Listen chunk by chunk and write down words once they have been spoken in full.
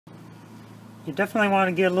You definitely want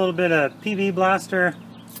to get a little bit of PB blaster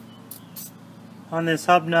on this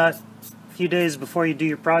hub nut a few days before you do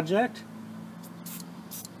your project.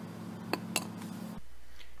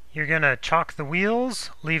 You're going to chock the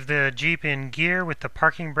wheels, leave the Jeep in gear with the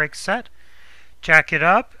parking brake set, jack it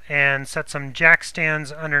up and set some jack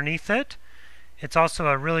stands underneath it. It's also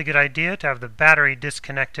a really good idea to have the battery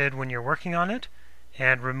disconnected when you're working on it,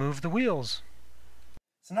 and remove the wheels.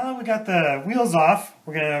 So now that we got the wheels off,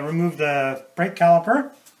 we're going to remove the brake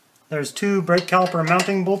caliper. There's two brake caliper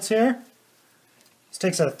mounting bolts here. This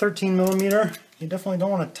takes a 13 millimeter. You definitely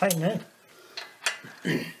don't want to tighten it.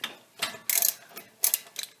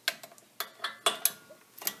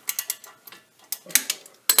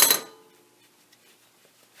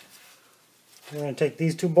 We're going to take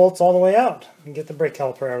these two bolts all the way out and get the brake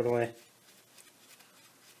caliper out of the way.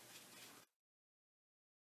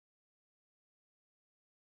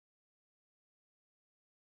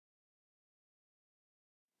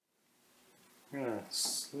 I'm going to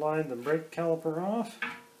slide the brake caliper off.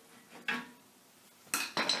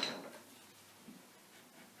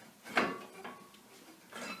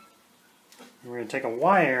 We're going to take a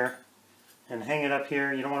wire and hang it up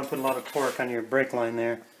here. You don't want to put a lot of torque on your brake line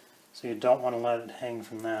there, so you don't want to let it hang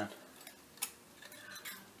from that.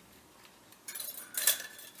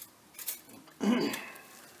 Now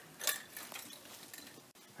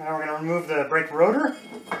we're going to remove the brake rotor.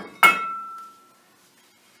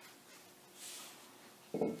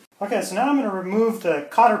 Okay, so now I'm going to remove the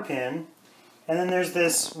cotter pin, and then there's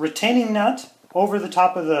this retaining nut over the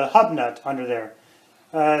top of the hub nut under there.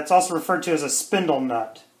 It's also referred to as a spindle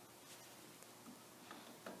nut.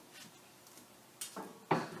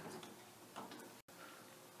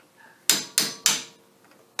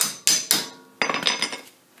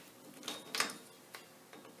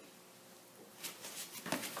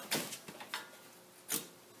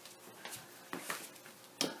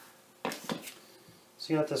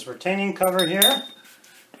 So you got this retaining cover here.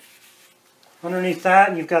 Underneath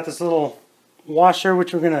that, you've got this little washer,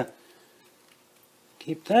 which we're going to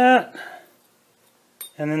keep that.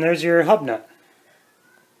 And then there's your hub nut.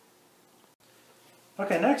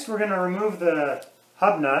 Okay, next we're going to remove the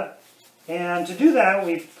hub nut. And to do that,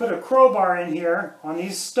 we've put a crowbar in here on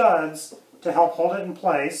these studs to help hold it in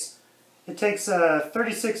place. It takes a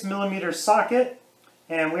 36 millimeter socket,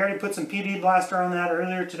 and we already put some PB blaster on that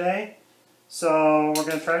earlier today. So we're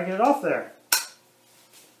going to try to get it off there.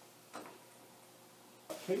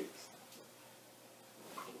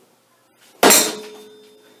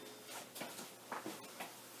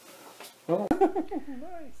 Oh.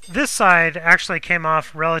 This side actually came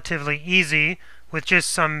off relatively easy with just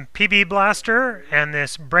some PB blaster and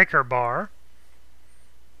this breaker bar.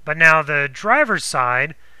 But now the driver's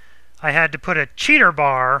side, I had to put a cheater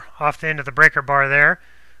bar off the end of the breaker bar there.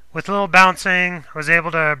 With a little bouncing, I was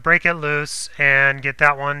able to break it loose and get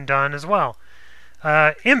that one done as well.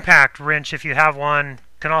 Impact wrench, if you have one,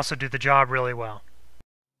 can also do the job really well.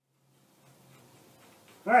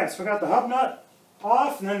 Alright, so we got the hub nut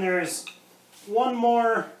off, and then there's one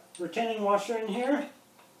more retaining washer in here.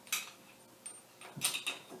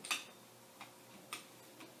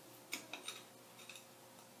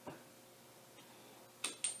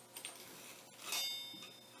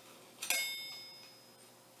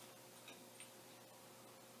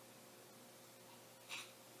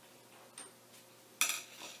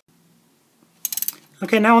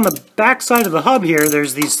 Okay, now on the back side of the hub here,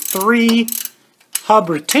 there's these three hub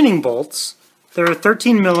retaining bolts. They're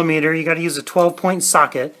 13 millimeter. You got to use a 12-point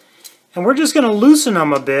socket, and we're just going to loosen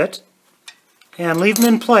them a bit and leave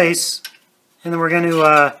them in place. And then we're going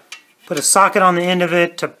to put a socket on the end of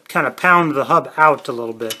it to kind of pound the hub out a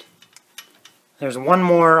little bit. There's one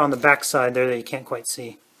more on the back side there that you can't quite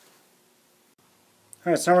see.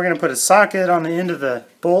 All right, so now we're going to put a socket on the end of the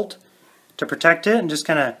bolt to protect it, and just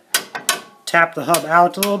kind of tap the hub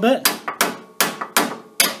out a little bit.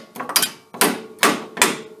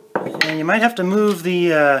 And you might have to move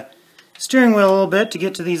the steering wheel a little bit to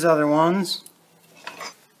get to these other ones.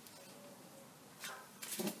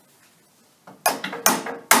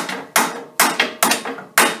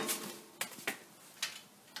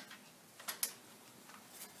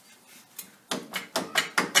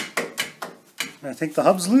 I think the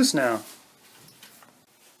hub's loose now.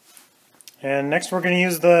 And next we're going to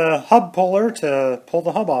use the hub puller to pull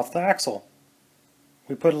the hub off the axle.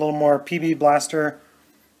 We put a little more PB blaster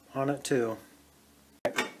on it too.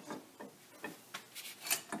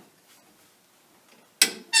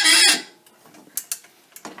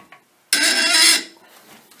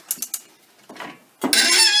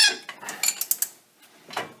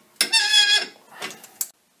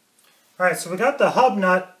 Alright, so we got the hub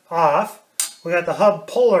nut off. we got the hub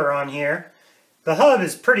puller on here. The hub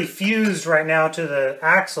is pretty fused right now to the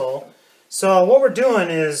axle. So what we're doing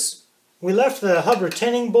is we left the hub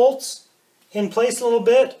retaining bolts in place a little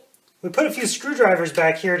bit. We put a few screwdrivers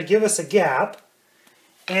back here to give us a gap.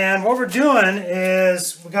 And what we're doing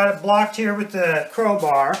is we got it blocked here with the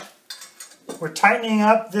crowbar. We're tightening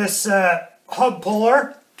up this hub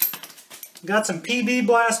puller. We got some PB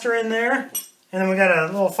blaster in there. And then we got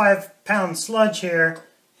a little 5-pound sludge here.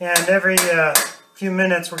 And every few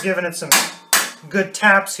minutes we're giving it some good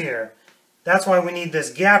taps here. That's why we need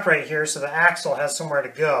this gap right here so the axle has somewhere to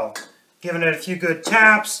go. Giving it a few good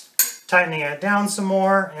taps, tightening it down some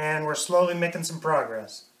more, and we're slowly making some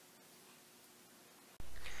progress.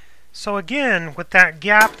 So again, with that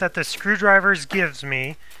gap that the screwdrivers gives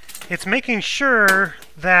me, it's making sure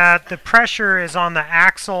that the pressure is on the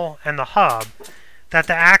axle and the hub, that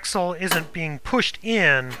the axle isn't being pushed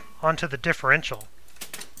in onto the differential.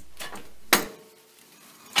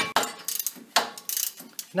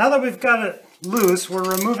 Now that we've got it loose, we're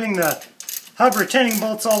removing the hub retaining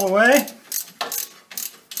bolts all the way.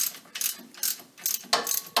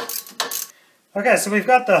 Okay, so we've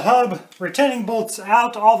got the hub retaining bolts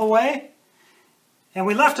out all the way, and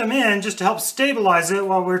we left them in just to help stabilize it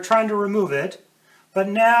while we were trying to remove it. But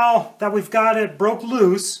now that we've got it broke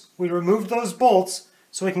loose, we removed those bolts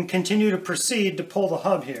so we can continue to proceed to pull the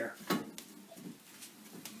hub here.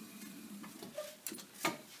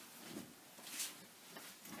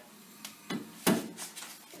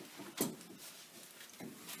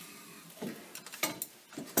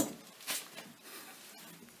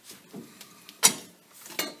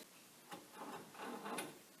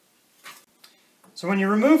 So when you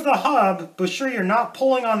remove the hub, be sure you're not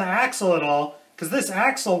pulling on the axle at all, because this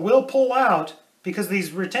axle will pull out because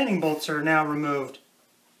these retaining bolts are now removed.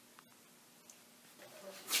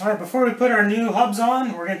 Alright, before we put our new hubs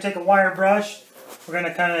on, we're going to take a wire brush. We're going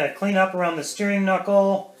to kind of clean up around the steering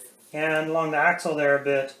knuckle and along the axle there a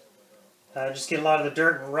bit. Just get a lot of the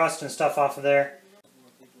dirt and rust and stuff off of there.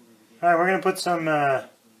 Alright, we're going to put some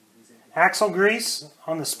axle grease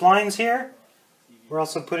on the splines here. We're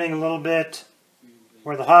also putting a little bit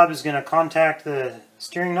where the hub is going to contact the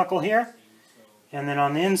steering knuckle here, and then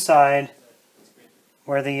on the inside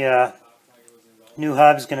where the new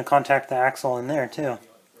hub is going to contact the axle in there too.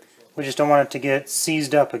 We just don't want it to get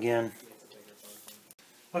seized up again.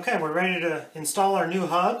 Okay, we're ready to install our new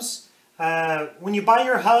hubs. When you buy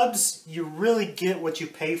your hubs, you really get what you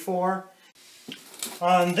pay for.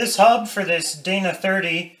 On this hub for this Dana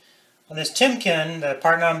 30, on this Timken, the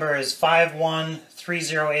part number is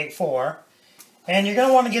 513084. And you're going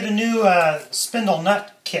to want to get a new spindle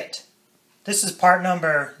nut kit. This is part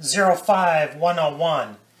number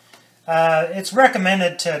 05101. It's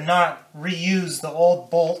recommended to not reuse the old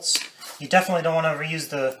bolts. You definitely don't want to reuse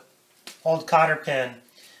the old cotter pin.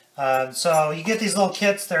 So you get these little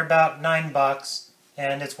kits, they're about $9,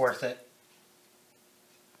 and it's worth it.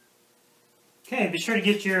 Okay, be sure to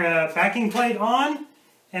get your backing plate on,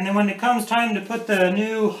 and then when it comes time to put the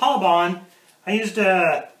new hub on, I used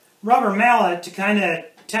a rubber mallet to kind of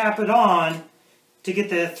tap it on to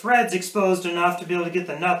get the threads exposed enough to be able to get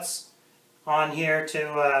the nuts on here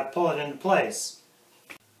to pull it into place.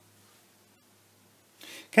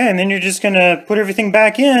 Okay, and then you're just going to put everything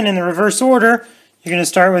back in the reverse order. You're going to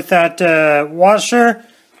start with that washer,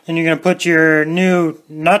 and you're going to put your new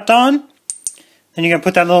nut on. Then you're going to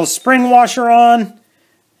put that little spring washer on,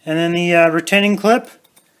 and then the retaining clip,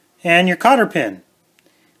 and your cotter pin.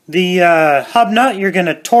 The hub nut you're going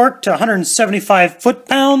to torque to 175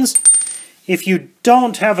 foot-pounds. If you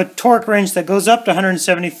don't have a torque wrench that goes up to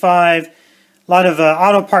 175, a lot of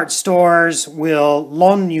auto parts stores will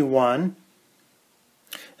loan you one.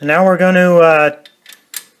 And now we're going to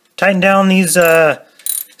tighten down these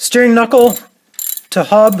steering knuckle to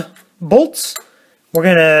hub bolts. We're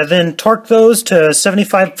going to then torque those to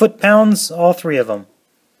 75 foot-pounds, all three of them.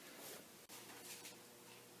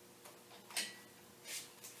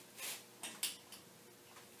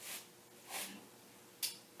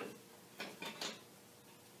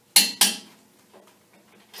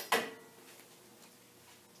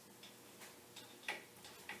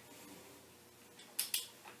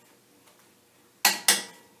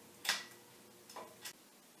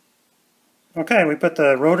 Okay, we put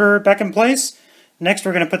the rotor back in place. Next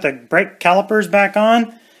we're going to put the brake calipers back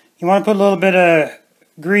on. You want to put a little bit of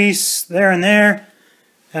grease there,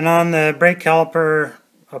 and on the brake caliper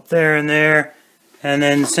up there, and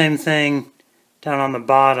then same thing down on the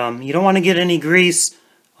bottom. You don't want to get any grease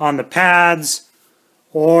on the pads,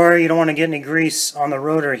 or you don't want to get any grease on the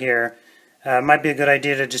rotor here. It might be a good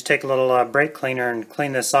idea to just take a little brake cleaner and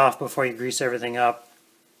clean this off before you grease everything up.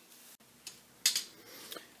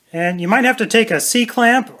 And you might have to take a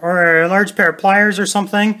C-clamp or a large pair of pliers or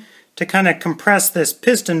something to kind of compress this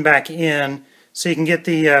piston back in so you can get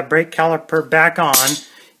the brake caliper back on.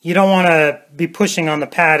 You don't want to be pushing on the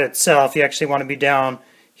pad itself. You actually want to be down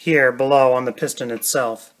here below on the piston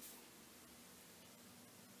itself.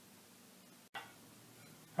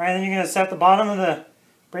 Alright, then you're going to set the bottom of the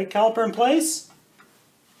brake caliper in place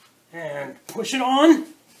and push it on.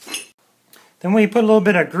 Then we put a little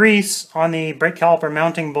bit of grease on the brake caliper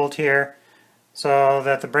mounting bolt here so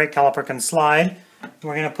that the brake caliper can slide.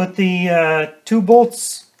 We're going to put the 2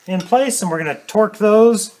 bolts in place and we're going to torque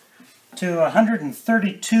those to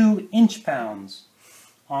 132 inch-pounds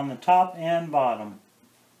on the top and bottom.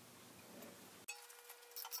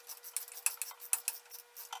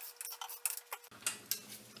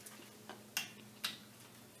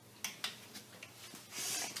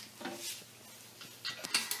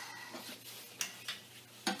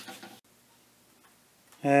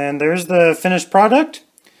 And there's the finished product.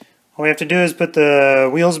 All we have to do is put the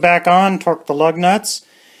wheels back on, torque the lug nuts,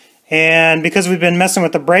 and because we've been messing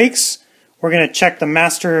with the brakes, we're going to check the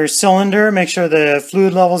master cylinder, make sure the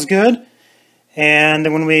fluid level is good, and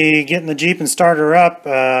then when we get in the Jeep and start her up,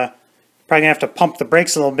 probably going to have to pump the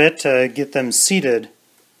brakes a little bit to get them seated.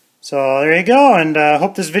 So there you go, and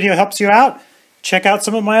hope this video helps you out. Check out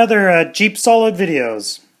some of my other JeepSolid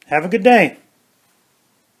videos. Have a good day.